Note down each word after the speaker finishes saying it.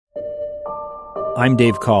I'm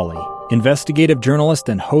Dave Cawley, investigative journalist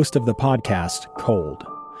and host of the podcast Cold.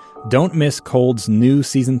 Don't miss Cold's new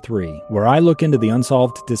Season 3, where I look into the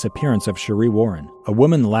unsolved disappearance of Sheree Warren, a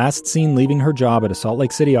woman last seen leaving her job at a Salt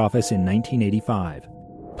Lake City office in 1985.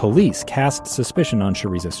 Police cast suspicion on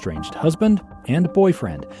Sheree's estranged husband and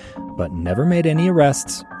boyfriend, but never made any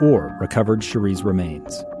arrests or recovered Sheree's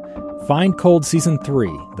remains. Find Cold Season 3,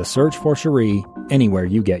 The Search for Sheree, anywhere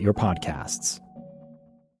you get your podcasts.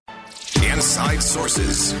 Inside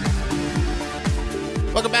Sources.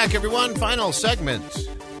 Welcome back, everyone. Final segment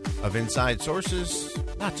of Inside Sources,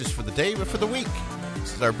 not just for the day, but for the week.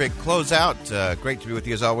 This is our big closeout. Great to be with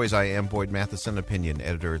you as always. I am Boyd Matheson, opinion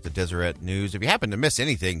editor at the Deseret News. If you happen to miss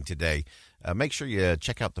anything today, make sure you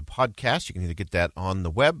check out the podcast. You can either get that on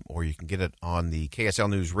the web or you can get it on the KSL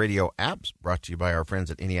News radio apps, brought to you by our friends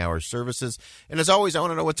at Any Hours Services. And as always, I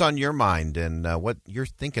want to know what's on your mind and what you're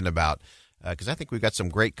thinking about, because I think we've got some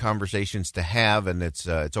great conversations to have, and it's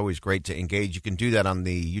always great to engage. You can do that on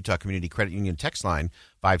the Utah Community Credit Union text line,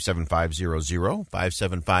 57500,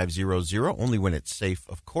 57500, only when it's safe,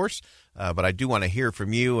 of course. But I do want to hear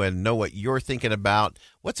from you and know what you're thinking about,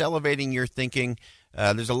 what's elevating your thinking.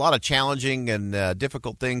 There's a lot of challenging and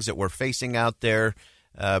difficult things that we're facing out there,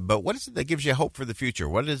 but what is it that gives you hope for the future?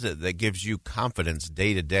 What is it that gives you confidence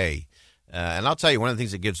day to day? And I'll tell you, one of the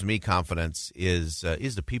things that gives me confidence is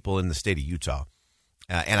the people in the state of Utah.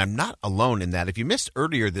 And I'm not alone in that. If you missed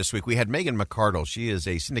earlier this week, we had Megan McArdle. She is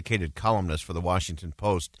a syndicated columnist for the Washington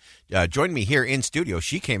Post. Joined me here in studio.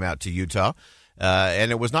 She came out to Utah,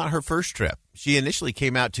 and it was not her first trip. She initially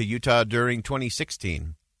came out to Utah during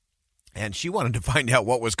 2016. And she wanted to find out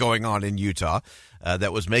what was going on in Utah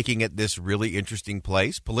that was making it this really interesting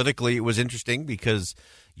place. Politically, it was interesting because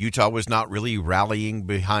Utah was not really rallying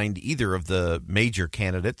behind either of the major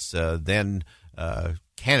candidates, then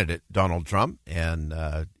candidate Donald Trump and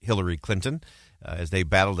Hillary Clinton, as they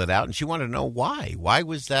battled it out. And she wanted to know why. Why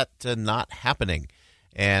was that not happening?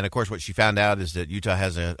 And, of course, what she found out is that Utah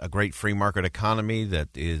has a great free market economy that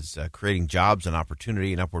is creating jobs and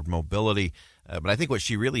opportunity and upward mobility. But I think what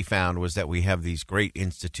she really found was that we have these great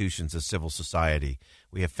institutions of civil society.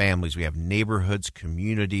 We have families, we have neighborhoods,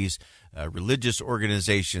 communities, religious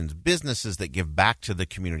organizations, businesses that give back to the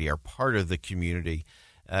community, are part of the community.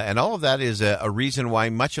 And all of that is a reason why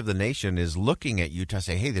much of the nation is looking at Utah and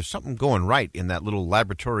say, hey, there's something going right in that little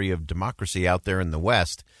laboratory of democracy out there in the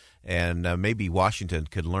West. And maybe Washington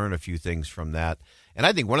could learn a few things from that. And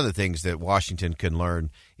I think one of the things that Washington can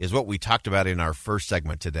learn is what we talked about in our first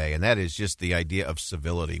segment today, and that is just the idea of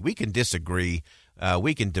civility. We can disagree,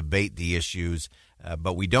 we can debate the issues,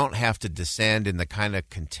 but we don't have to descend in the kind of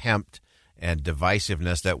contempt and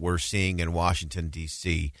divisiveness that we're seeing in Washington,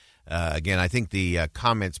 D.C. Again, I think the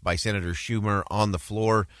comments by Senator Schumer on the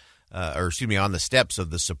floor, on the steps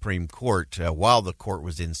of the Supreme Court while the court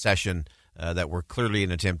was in session, that were clearly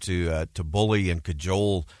an attempt to bully and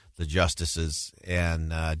cajole the justices,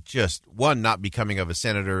 and just one not becoming of a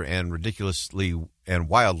senator and ridiculously and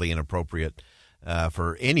wildly inappropriate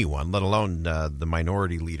for anyone, let alone the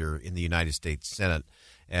minority leader in the United States Senate.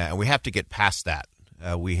 And we have to get past that.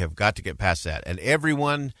 We have got to get past that. And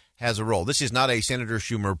everyone has a role. This is not a Senator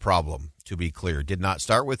Schumer problem, to be clear. Did not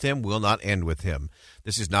start with him, will not end with him.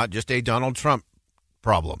 This is not just a Donald Trump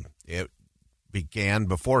problem. It began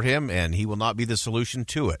before him, and he will not be the solution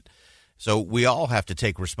to it. So we all have to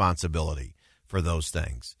take responsibility for those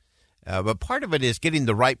things. But part of it is getting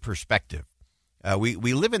the right perspective.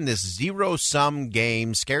 We live in this zero-sum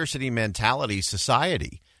game, scarcity mentality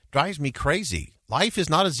society. Drives me crazy. Life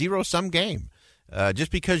is not a zero-sum game.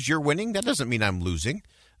 Just because you're winning, that doesn't mean I'm losing.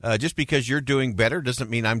 Just because you're doing better doesn't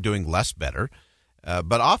mean I'm doing less better.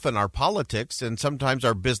 But often our politics and sometimes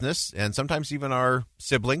our business and sometimes even our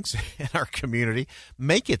siblings and our community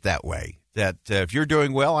make it that way, that if you're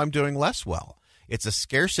doing well, I'm doing less well. It's a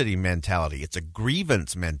scarcity mentality. It's a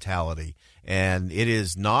grievance mentality, and it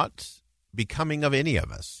is not becoming of any of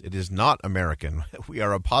us. It is not American. We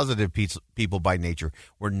are a positive people by nature.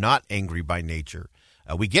 We're not angry by nature.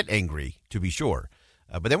 We get angry, to be sure,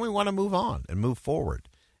 but then we want to move on and move forward.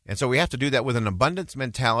 And so we have to do that with an abundance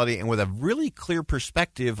mentality and with a really clear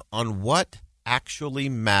perspective on what actually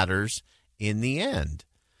matters in the end.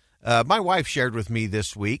 My wife shared with me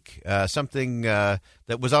this week something that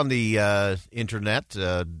was on the internet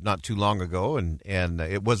not too long ago, and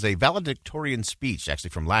it was a valedictorian speech, actually,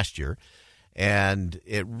 from last year. And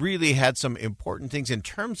it really had some important things in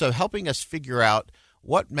terms of helping us figure out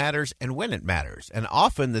what matters and when it matters. And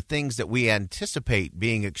often the things that we anticipate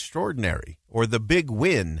being extraordinary or the big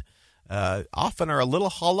win often are a little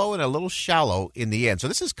hollow and a little shallow in the end. So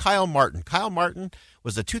this is Kyle Martin. Kyle Martin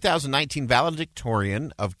was the 2019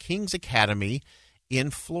 valedictorian of King's Academy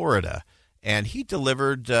in Florida. And he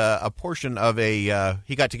delivered a portion of he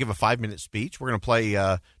got to give a 5-minute speech. We're going to play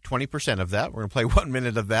 20% of that. We're going to play 1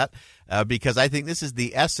 minute of that because I think this is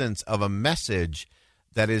the essence of a message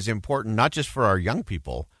that is important, not just for our young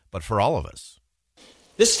people, but for all of us.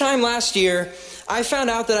 This time last year, I found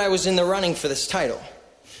out that I was in the running for this title.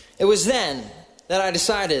 It was then that I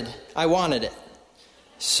decided I wanted it.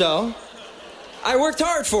 So, I worked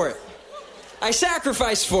hard for it. I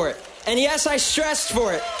sacrificed for it. And yes, I stressed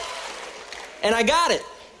for it. And I got it.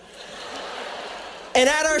 And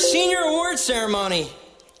at our senior award ceremony,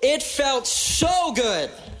 it felt so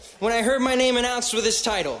good when I heard my name announced with this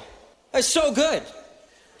title. It was so good.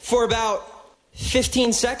 For about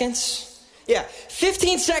 15 seconds. Yeah,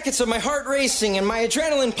 15 seconds of my heart racing and my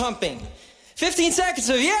adrenaline pumping. 15 seconds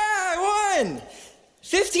of, yeah, I won.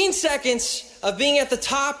 15 seconds of being at the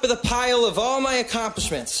top of the pile of all my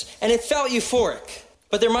accomplishments. And it felt euphoric.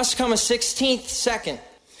 But there must come a 16th second.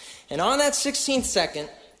 And on that 16th second,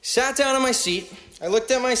 sat down in my seat, I looked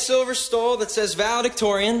at my silver stole that says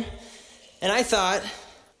valedictorian, and I thought,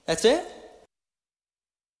 that's it?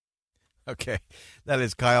 Okay, that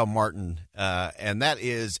is Kyle Martin, and that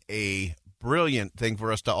is a brilliant thing for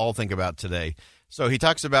us to all think about today. So he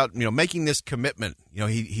talks about, making this commitment.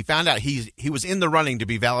 He found out he was in the running to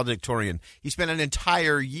be valedictorian. He spent an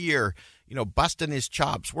entire year, busting his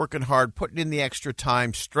chops, working hard, putting in the extra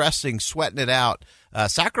time, stressing, sweating it out,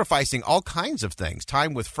 sacrificing all kinds of things,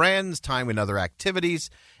 time with friends, time in other activities,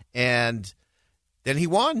 and then he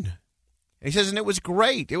won. And he says, and it was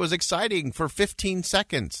great. It was exciting for 15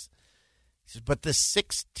 seconds. He says, but the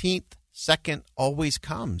 16th second always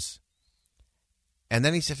comes. And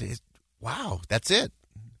then he said, wow, that's it.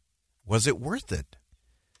 Was it worth it?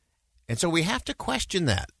 And so we have to question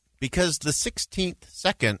that because the 16th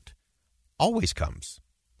second always comes.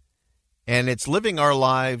 And it's living our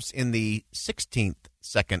lives in the 16th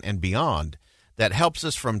second and beyond that helps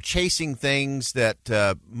us from chasing things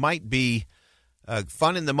that might be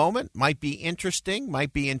fun in the moment, might be interesting,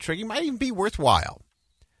 might be intriguing, might even be worthwhile.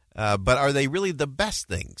 But are they really the best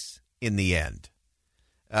things in the end?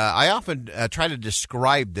 I often try to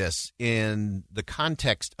describe this in the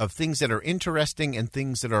context of things that are interesting and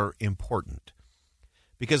things that are important.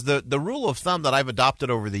 Because the rule of thumb that I've adopted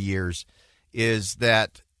over the years is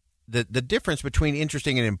that the difference between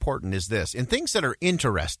interesting and important is this. In things that are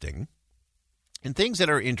interesting,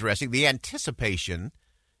 the anticipation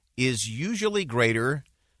is usually greater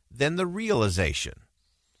than the realization.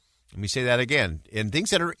 Let me say that again. In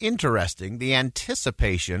things that are interesting, the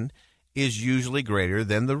anticipation is usually greater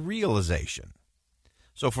than the realization.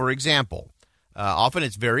 So, for example, often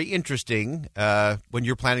it's very interesting when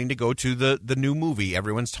you're planning to go to the new movie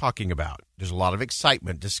everyone's talking about. There's a lot of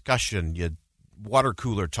excitement, discussion, water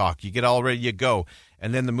cooler talk. You get all ready to go,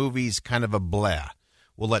 and then the movie's kind of a blah.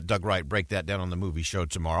 We'll let Doug Wright break that down on the movie show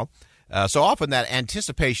tomorrow. So often that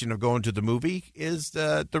anticipation of going to the movie is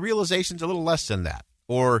the realization's a little less than that.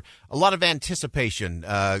 Or a lot of anticipation,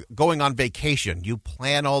 going on vacation. You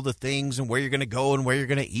plan all the things and where you're going to go and where you're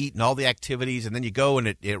going to eat and all the activities, and then you go and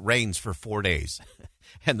it rains for 4 days.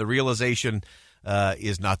 And the realization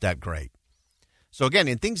is not that great. So again,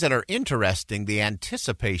 in things that are interesting, the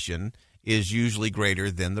anticipation is usually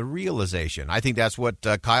greater than the realization. I think that's what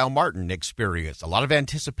Kyle Martin experienced. A lot of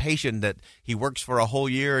anticipation that he works for a whole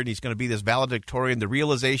year and he's going to be this valedictorian. The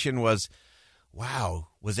realization was, wow,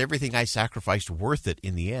 was everything I sacrificed worth it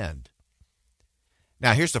in the end?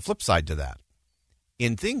 Now, here's the flip side to that.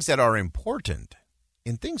 In things that are important,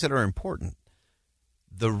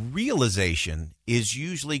 the realization is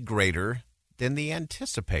usually greater than the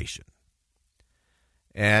anticipation.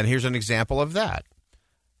 And here's an example of that.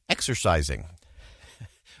 Exercising.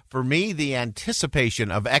 For me, the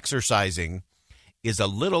anticipation of exercising is a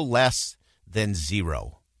little less than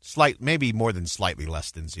zero. Maybe more than slightly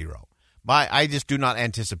less than zero. I just do not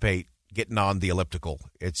anticipate getting on the elliptical.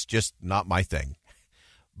 It's just not my thing.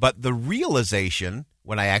 But the realization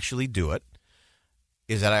when I actually do it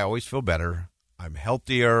is that I always feel better. I'm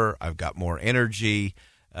healthier. I've got more energy,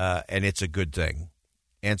 and it's a good thing.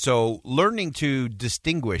 And so learning to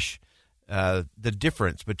distinguish the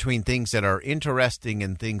difference between things that are interesting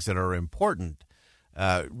and things that are important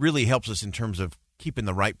really helps us in terms of keeping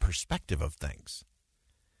the right perspective of things.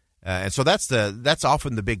 And so that's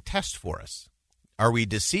often the big test for us. Are we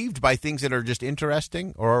deceived by things that are just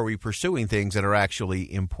interesting, or are we pursuing things that are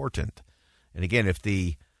actually important? And again,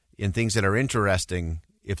 in things that are interesting,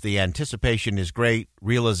 if the anticipation is great,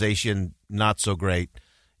 realization not so great,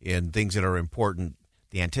 in things that are important,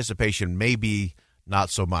 The anticipation may be not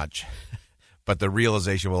so much, but the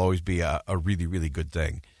realization will always be a really, really good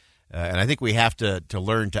thing. And I think we have to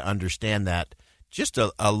learn to understand that just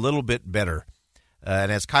a little bit better.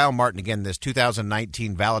 And as Kyle Martin, again, this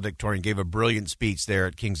 2019 valedictorian, gave a brilliant speech there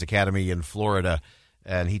at King's Academy in Florida,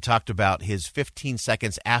 and he talked about his 15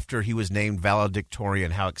 seconds after he was named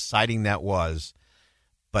valedictorian, how exciting that was.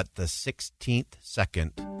 But the 16th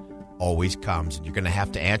second always comes, and you're going to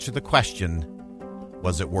have to answer the question,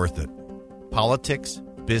 was it worth it? Politics,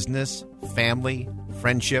 business, family,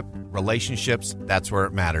 friendship, relationships, that's where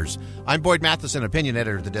it matters. I'm Boyd Matheson, opinion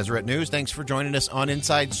editor of the Deseret News. Thanks for joining us on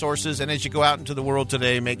Inside Sources. And as you go out into the world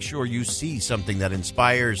today, make sure you see something that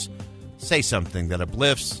inspires, say something that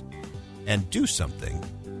uplifts, and do something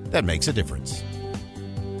that makes a difference.